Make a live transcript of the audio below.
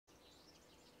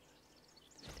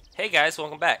Hey guys,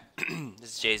 welcome back.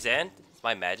 This is Jay Zan. It's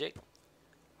my magic.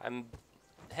 I'm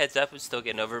heads up. I'm still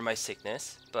getting over my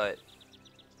sickness, but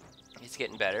it's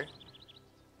getting better.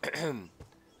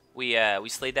 We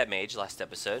slayed that mage last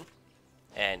episode,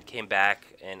 and came back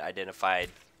and identified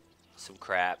some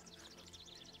crap.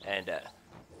 And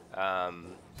oh,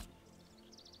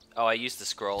 I used the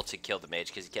scroll to kill the mage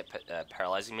because he kept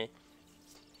paralyzing me.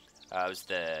 Was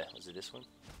it this one?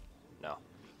 No.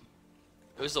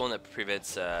 It was the one that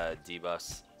prevents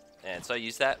debuffs, and so I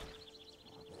used that,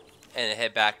 and I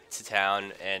head back to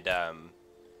town and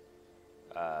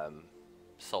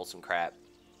sold some crap,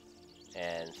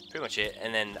 and pretty much it.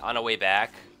 And then on our way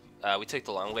back, we took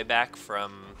the long way back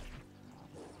from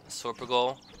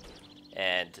Sorpagol,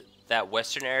 and that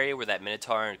western area where that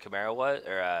Minotaur and Chimera was,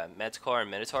 or Manticore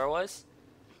and Minotaur was,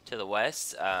 to the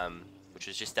west, which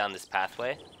was just down this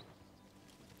pathway.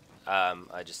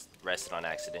 I just rested on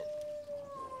accident.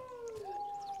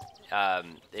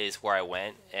 Is where I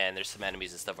went, and there's some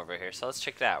enemies and stuff over here. So let's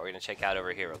check it out. We're gonna check out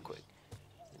over here real quick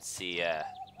and see.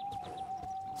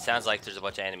 Sounds like there's a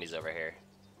bunch of enemies over here.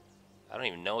 I don't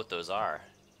even know what those are.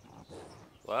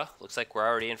 Well, looks like we're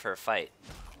already in for a fight.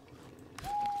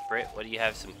 Britt, what do you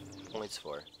have some points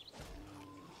for?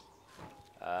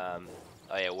 Oh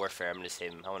yeah, warfare. I'm gonna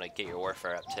save him. I want to get your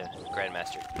warfare up to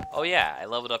Grandmaster. Oh yeah, I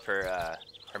leveled up her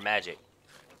magic.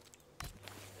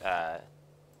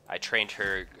 I trained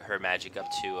her magic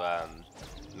up to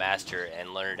master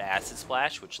and learned acid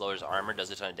splash, which lowers armor,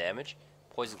 does a ton of damage.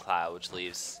 Poison cloud, which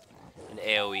leaves an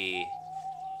AOE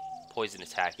poison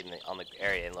attack on the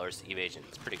area and lowers the evasion.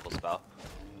 It's a pretty cool spell.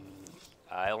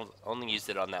 I only used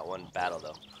it on that one battle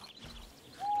though.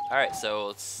 All right, so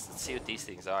let's see what these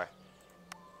things are.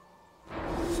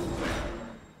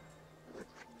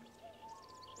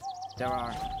 There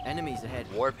are enemies ahead.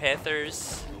 War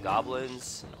panthers,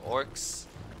 goblins, and orcs.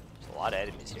 There's a lot of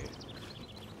enemies here.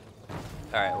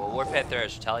 Alright, well, War Panther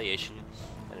has retaliation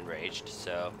and enraged,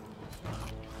 so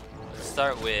let's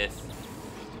start with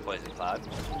Poison Cloud.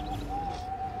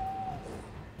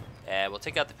 And we'll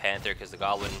take out the Panther because the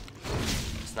Goblin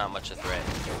is not much a threat.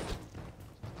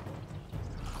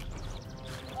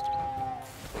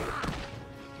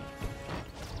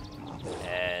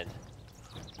 And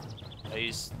I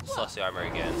use Celestial Armor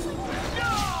again.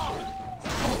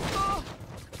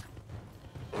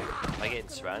 Am I getting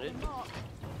surrounded?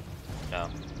 No.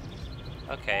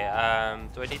 Okay,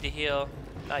 do I need to heal?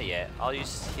 Not yet. I'll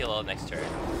use heal next turn.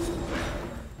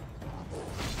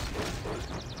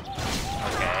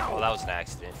 Okay, well that was an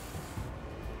accident.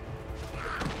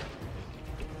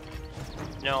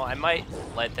 No, I might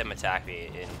let them attack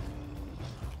me. There's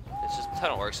just a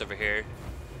ton of orcs over here.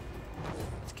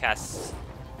 Let's cast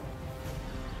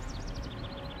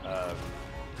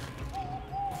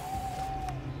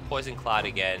Poison Cloud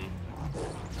again.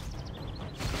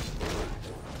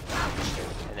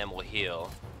 And then we'll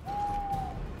heal.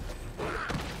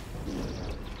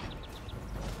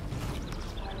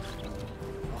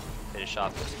 Finish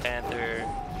off this Panther.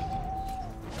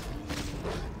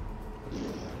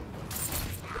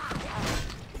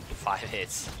 Five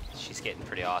hits. She's getting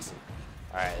pretty awesome.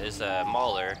 Alright, there's a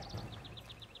Mauler.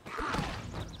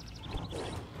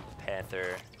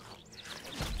 Panther.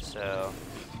 So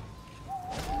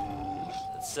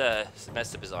let's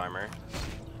mess up his armor.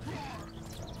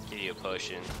 Give you a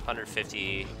potion.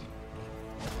 150.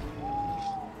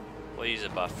 We'll use a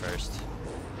buff first.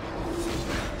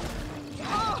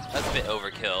 That's a bit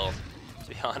overkill, to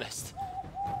be honest.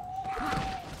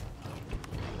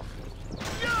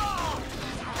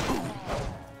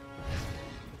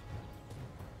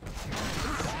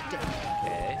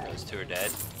 Okay, those two are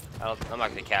dead. I'm not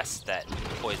gonna cast that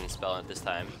poison spell at this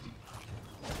time.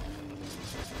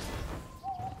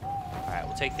 Alright,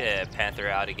 we'll take the Panther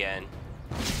out again.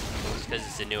 Just because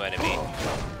it's a new enemy.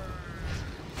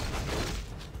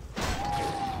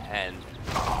 And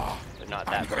they're not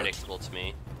that predictable to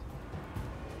me.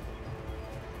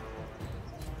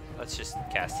 Let's just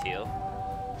cast heal.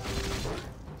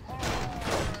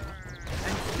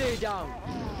 And stay down.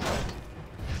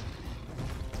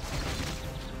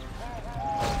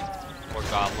 More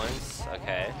goblins,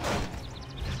 okay.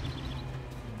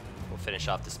 We'll finish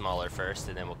off the smaller first,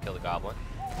 and then we'll kill the goblin.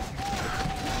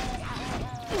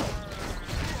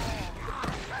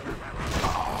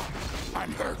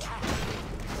 I'm hurt.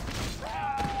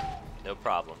 No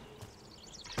problem.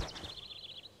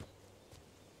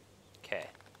 Okay.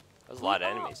 That was a lot of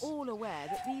enemies. We are all aware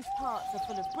that these parts are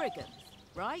full of brigands,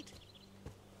 right?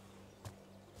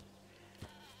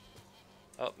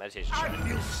 Oh, meditation I shot.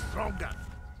 feel stronger.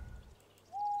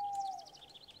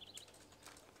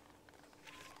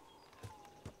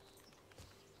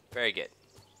 Very good.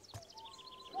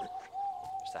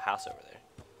 There's a house over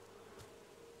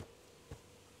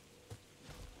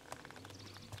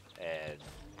there. And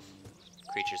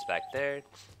creatures back there.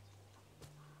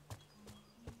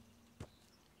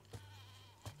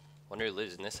 Wonder who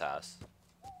lives in this house.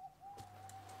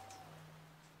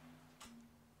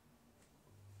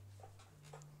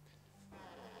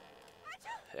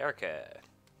 Erica,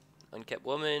 unkept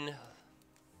woman,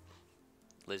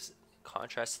 lives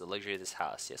contrast to the luxury of this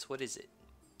house. Yes, what is it?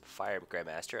 Fire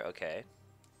Grandmaster, okay.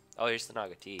 Oh, here's the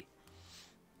Naga tea.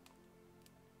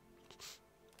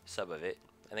 Sub of it.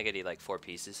 I think I need like 4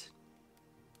 pieces.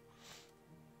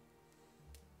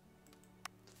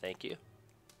 Thank you.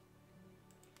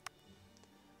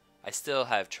 I still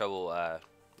have trouble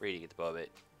reading at the moment.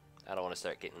 I don't want to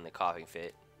start getting the coughing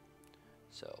fit.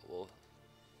 So we'll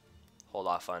hold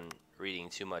off on reading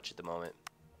too much at the moment.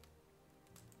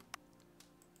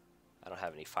 I don't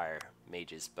have any fire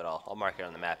mages, but I'll mark it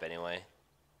on the map anyway.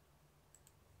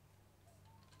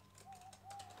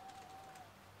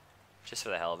 Just for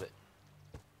the hell of it.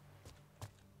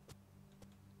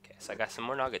 Okay, so I got some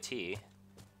more Naga tea.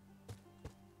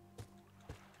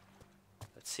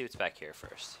 Let's see what's back here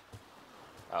first.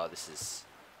 Oh, this is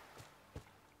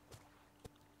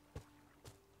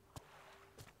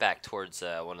back towards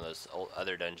one of those old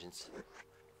other dungeons.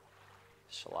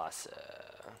 Shalasa.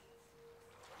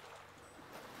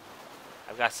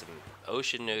 I've got some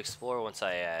ocean to explore once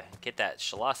I get that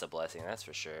Shalasa blessing, that's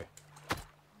for sure.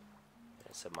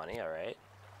 And some money, alright.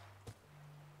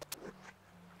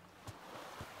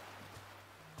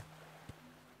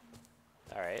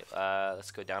 Alright,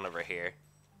 let's go down over here.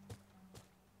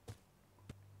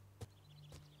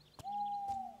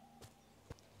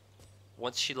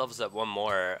 Once she levels up one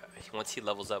more, once he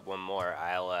levels up one more,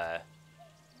 I'll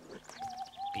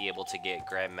be able to get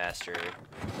Grandmaster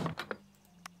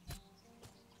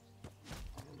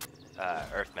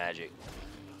Earth Magic.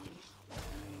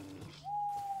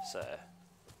 It's a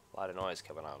lot of noise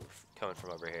coming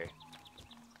from over here.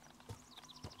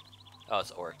 Oh,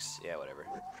 it's orcs. Yeah, whatever.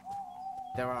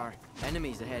 There are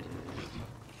enemies ahead.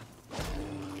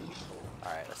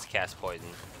 Alright, let's cast Poison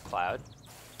Cloud.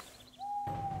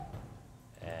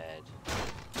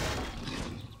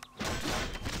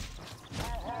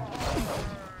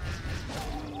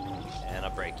 And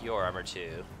I'll break your armor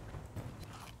too.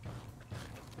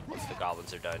 Once the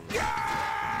goblins are done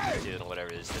doing whatever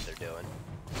it is that they're doing.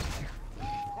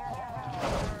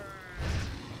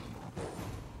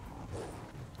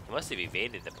 He must have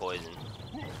evaded the poison.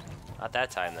 Not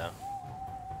that time though.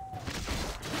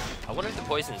 I wonder if the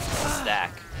poison's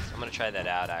stack. I'm gonna try that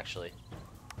out actually.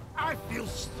 I feel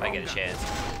If I get a chance.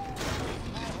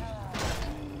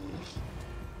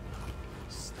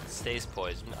 Stays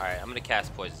poison. Alright, I'm gonna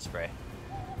cast Poison Spray.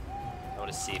 I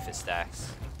wanna see if it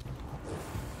stacks.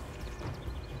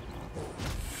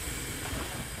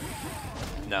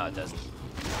 No, it doesn't.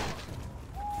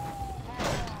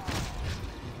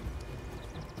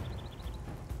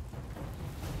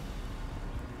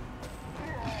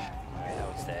 Alright, that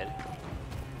one's dead.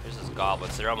 There's those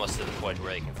goblins. They're almost to the point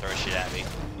where they can throw shit at me.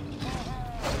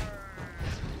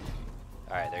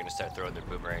 Alright, they're gonna start throwing their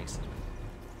boomerangs.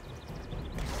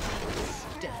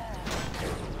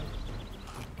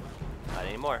 Not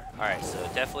anymore. Alright, so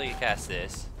definitely cast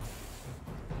this.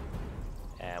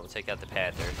 And we'll take out the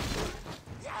panther.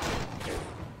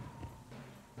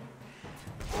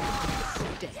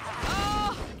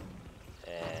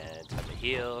 And time to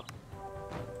heal.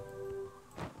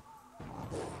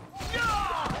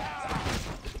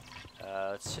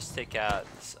 Let's just take out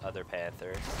this other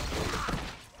panther.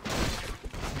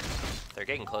 They're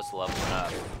getting close to leveling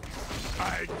up.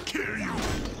 I'd kill you.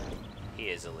 He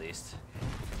is at least.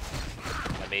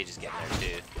 My mage is getting there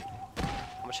too.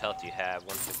 How much health do you have?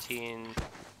 115,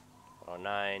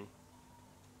 109.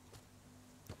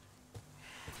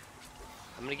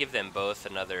 I'm gonna give them both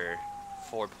another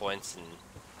 4 points in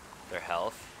their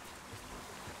health.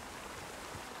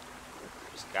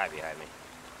 There's a guy behind me.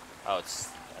 Oh, it's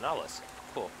an obelisk.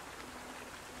 Cool.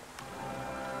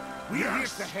 We're here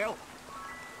to help.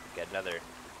 Get another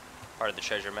part of the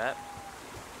treasure map.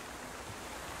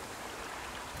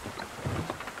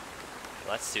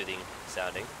 Well, that's soothing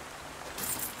sounding.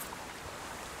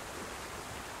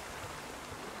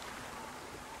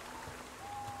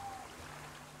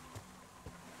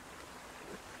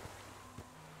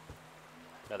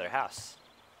 Another house.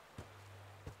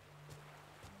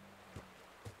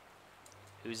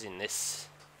 Who's in this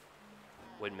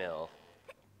windmill?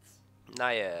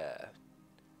 Naya.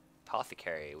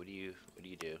 Apothecary. What do you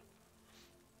do?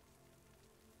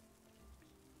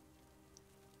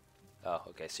 Oh,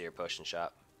 okay, so you're a potion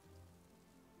shop.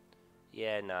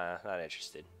 Yeah, nah, not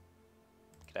interested.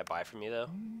 Can I buy from you though?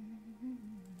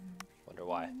 Wonder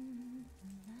why.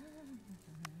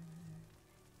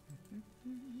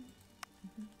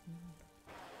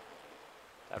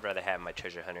 I'd rather have my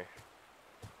treasure hunter.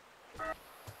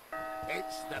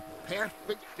 It's the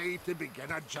perfect day to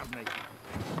begin a journey.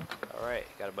 Alright,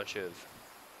 got a bunch of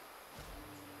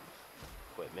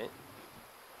equipment.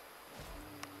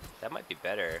 That might be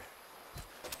better.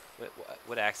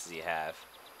 What axe does he have?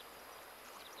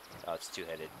 Oh, it's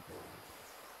two-headed.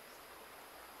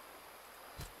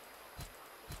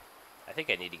 I think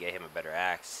I need to get him a better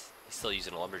axe. He's still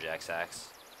using a lumberjack's axe.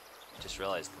 Just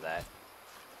realized that.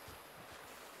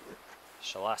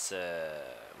 Shalasa.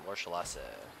 More Shalasa.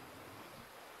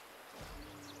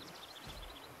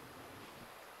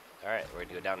 Alright, we're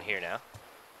gonna go down here now.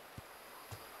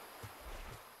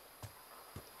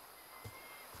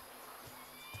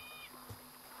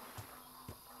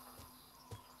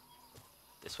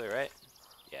 This way, right?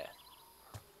 Yeah.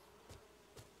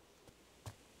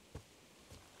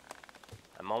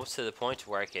 I'm almost to the point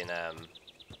where I can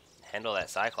handle that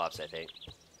Cyclops, I think.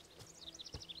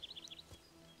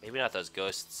 Maybe not those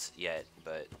ghosts yet,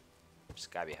 but there's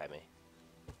a guy behind me.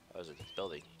 Oh, there's a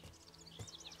building.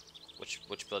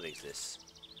 Which building is this?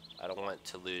 I don't want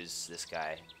to lose this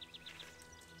guy.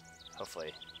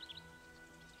 Hopefully.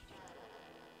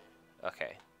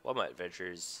 Okay. Walmart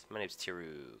Adventures. My name's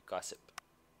Tiru Gossip.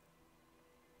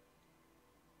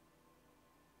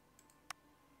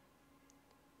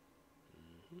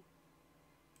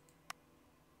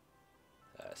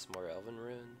 Some more elven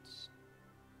ruins.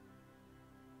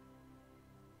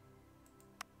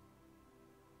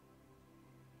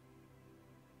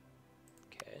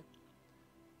 Okay.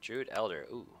 Druid Elder.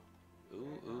 Ooh.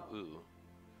 Ooh.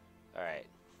 Alright.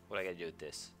 What do I gotta do with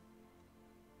this?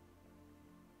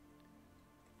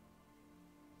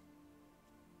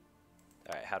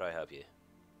 Alright, how do I help you?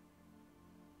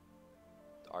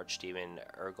 Archdemon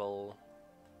Urgle.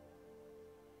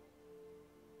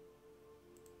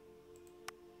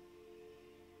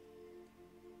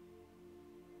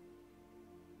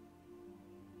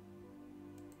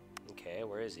 Okay,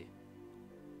 where is he?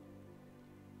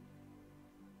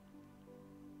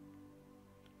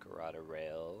 Garada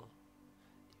Rail.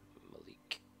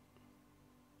 Malik.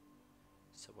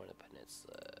 Somewhere in the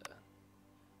peninsula.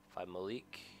 Find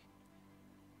Malik.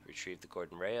 Retrieve the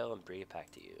Gordon Rail and bring it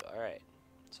back to you. Alright.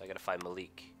 So I gotta find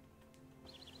Malik.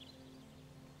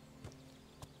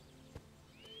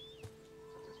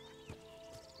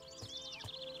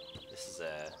 This is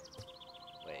a...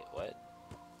 Wait, what?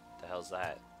 The hell's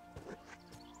that?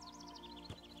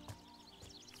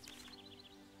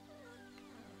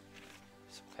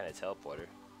 Some kind of teleporter.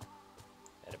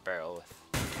 And a barrel with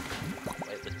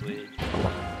white liquid.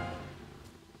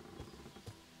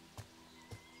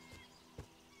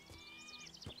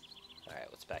 Alright,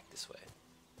 what's back this way?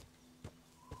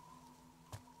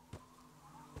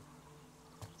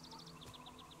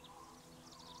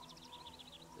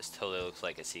 This totally looks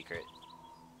like a secret.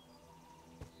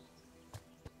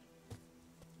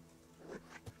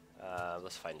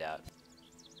 Let's find out.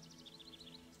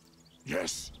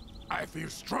 Yes, I feel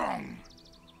strong.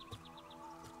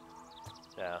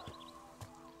 No.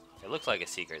 It looks like a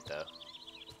secret, though.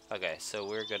 Okay, so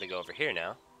we're gonna go over here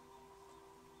now.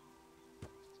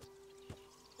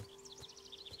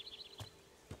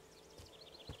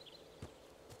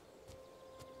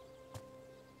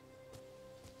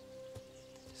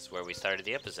 This is where we started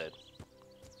the episode.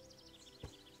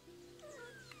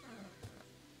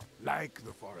 Like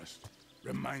the forest,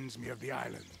 reminds me of the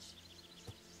islands.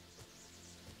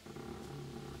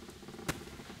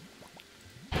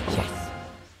 Yes!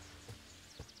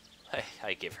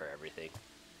 I give her everything.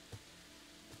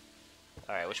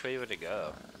 Alright, which way do you want to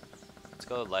go? Let's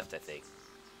go left, I think.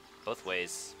 Both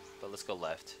ways, but let's go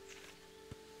left.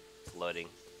 It's loading.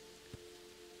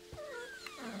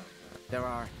 There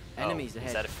are enemies Is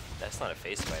ahead. that that's not a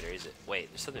face spider, is it? Wait,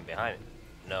 there's something behind it.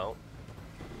 No.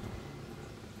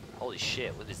 Holy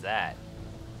shit, what is that?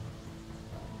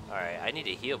 Alright, I need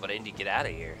to heal, but I need to get out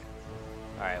of here.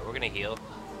 Alright, we're gonna heal.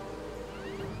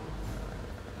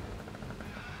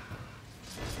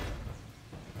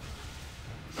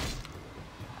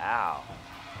 Ow.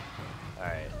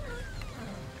 Alright.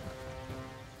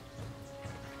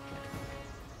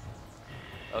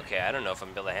 Okay, I don't know if I'm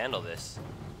able to handle this.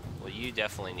 Well, you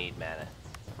definitely need mana.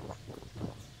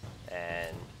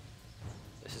 And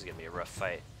this is gonna be a rough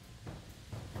fight.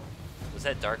 Was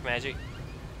that dark magic?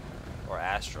 Or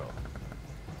astral?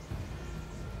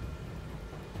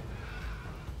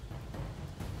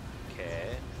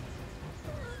 Okay.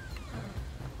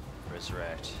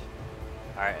 Resurrect.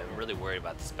 Alright, I'm really worried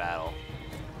about this battle.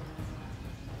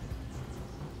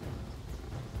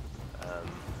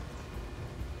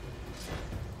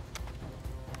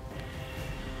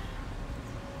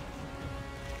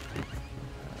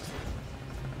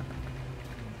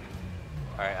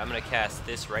 Alright, I'm gonna cast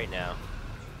this right now.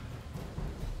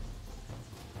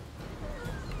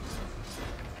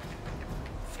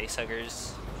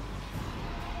 Facehuggers.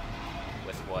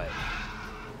 With what?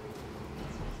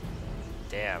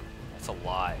 Damn, that's a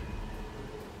lot.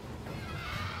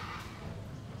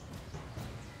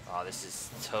 Oh, this is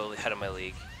totally out of my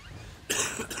league.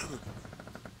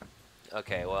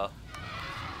 Okay, well.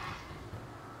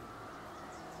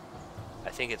 I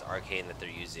think it's Arcane that they're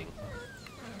using.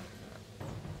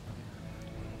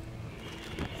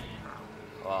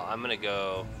 Well, I'm gonna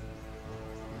go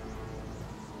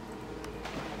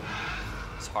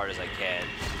as hard as I can.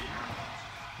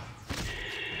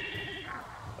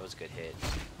 That was a good hit.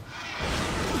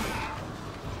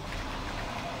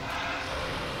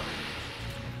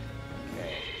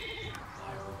 Okay.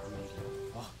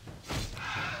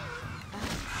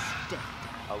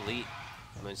 Elite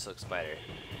Moonsilk Spider.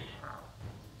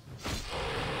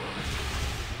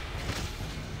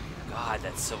 God,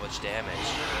 that's so much damage.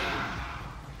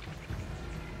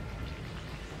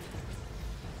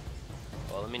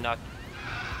 Well, let me knock.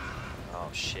 Oh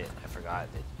shit, I forgot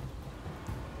that.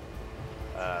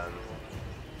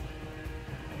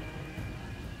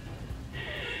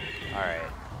 Alright.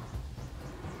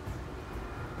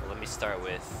 Well, let me start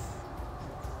with.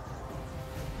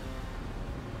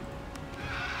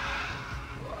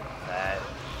 That.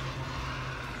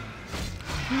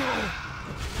 No!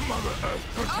 Mother Earth,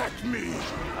 protect me!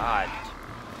 God.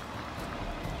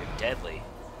 You're deadly.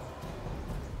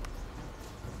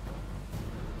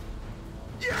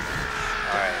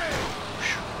 Alright.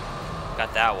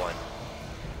 Got that one.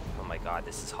 Oh my god,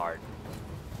 this is hard.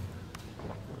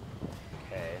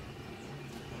 Okay.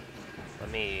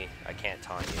 I can't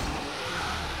taunt you.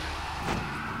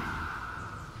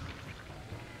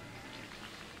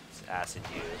 Let's acid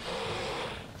you.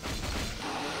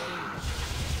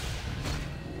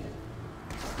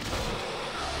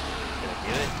 Gonna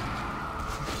do it?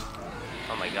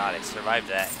 Oh my god, I survived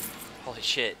that. Holy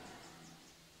shit.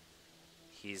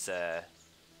 He's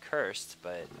cursed,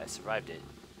 but I survived it.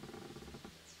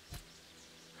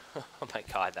 Oh my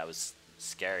god, that was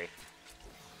scary.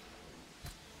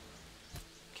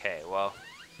 Okay, well,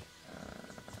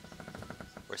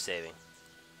 we're saving.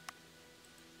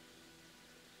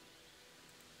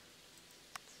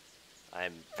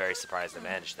 I'm very surprised I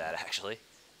managed that, actually.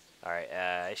 Alright,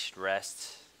 I should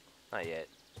rest. Not yet.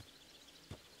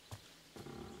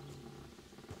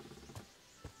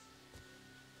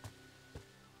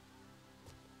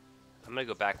 I'm gonna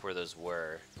go back where those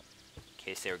were, in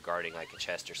case they were guarding like a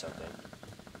chest or something.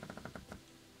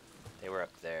 They were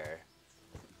up there.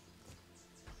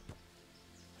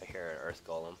 I hear an earth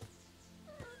golem.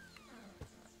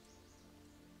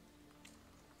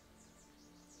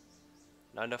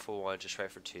 Not enough for one, just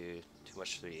right for two. Too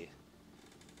much for three.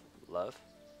 Love?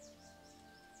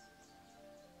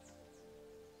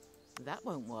 That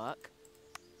won't work.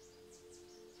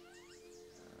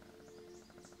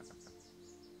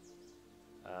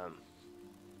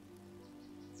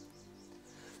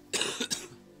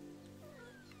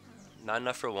 Not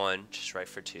enough for one, just right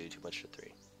for two. Too much for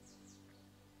three.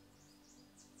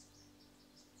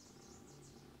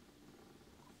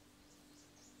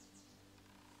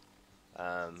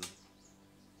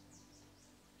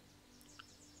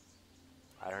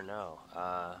 I don't know.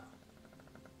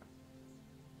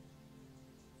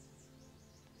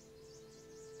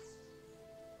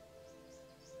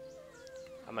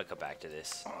 I'm gonna go back to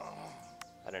this.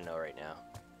 I don't know right now.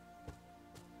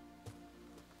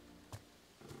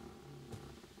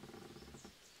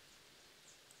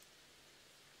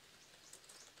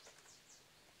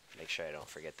 Make sure I don't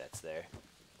forget that's there.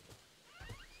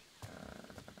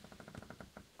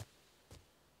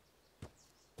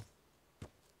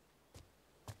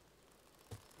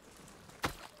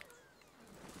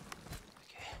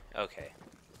 Okay.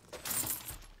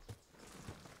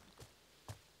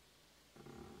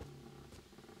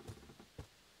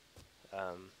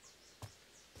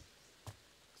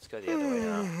 Let's go the other way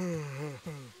now.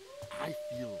 I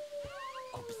feel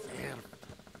observed.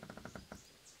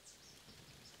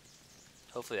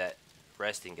 Hopefully that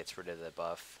resting gets rid of the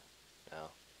buff.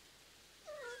 No.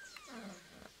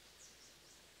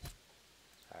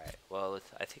 Alright, well,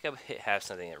 I think I have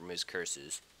something that removes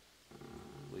curses.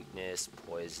 Weakness,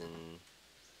 poison.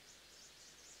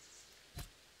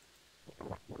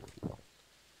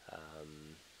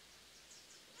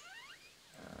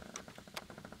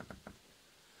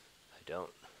 I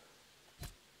don't.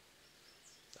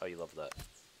 Oh, you leveled up.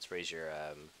 Let's raise your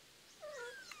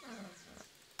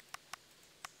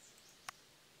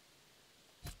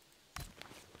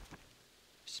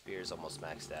Spear is almost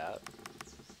maxed out.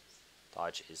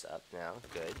 Dodge is up now.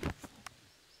 Good.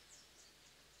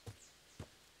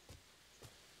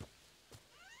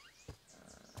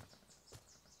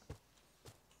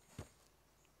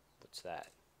 What's that?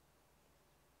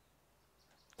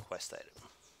 Quest item.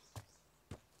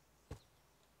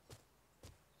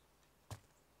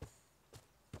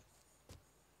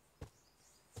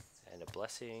 And a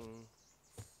blessing.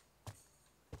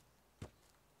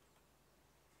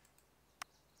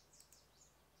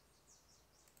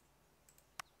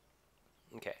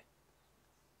 Okay.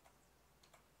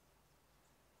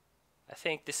 I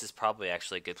think this is probably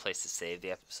actually a good place to save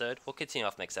the episode. We'll continue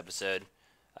off next episode.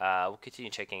 We'll continue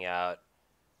checking out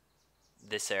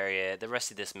this area, the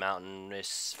rest of this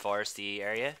mountainous, foresty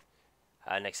area,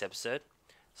 next episode.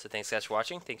 So thanks guys for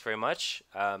watching. Thanks very much.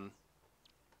 And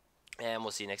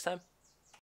we'll see you next time.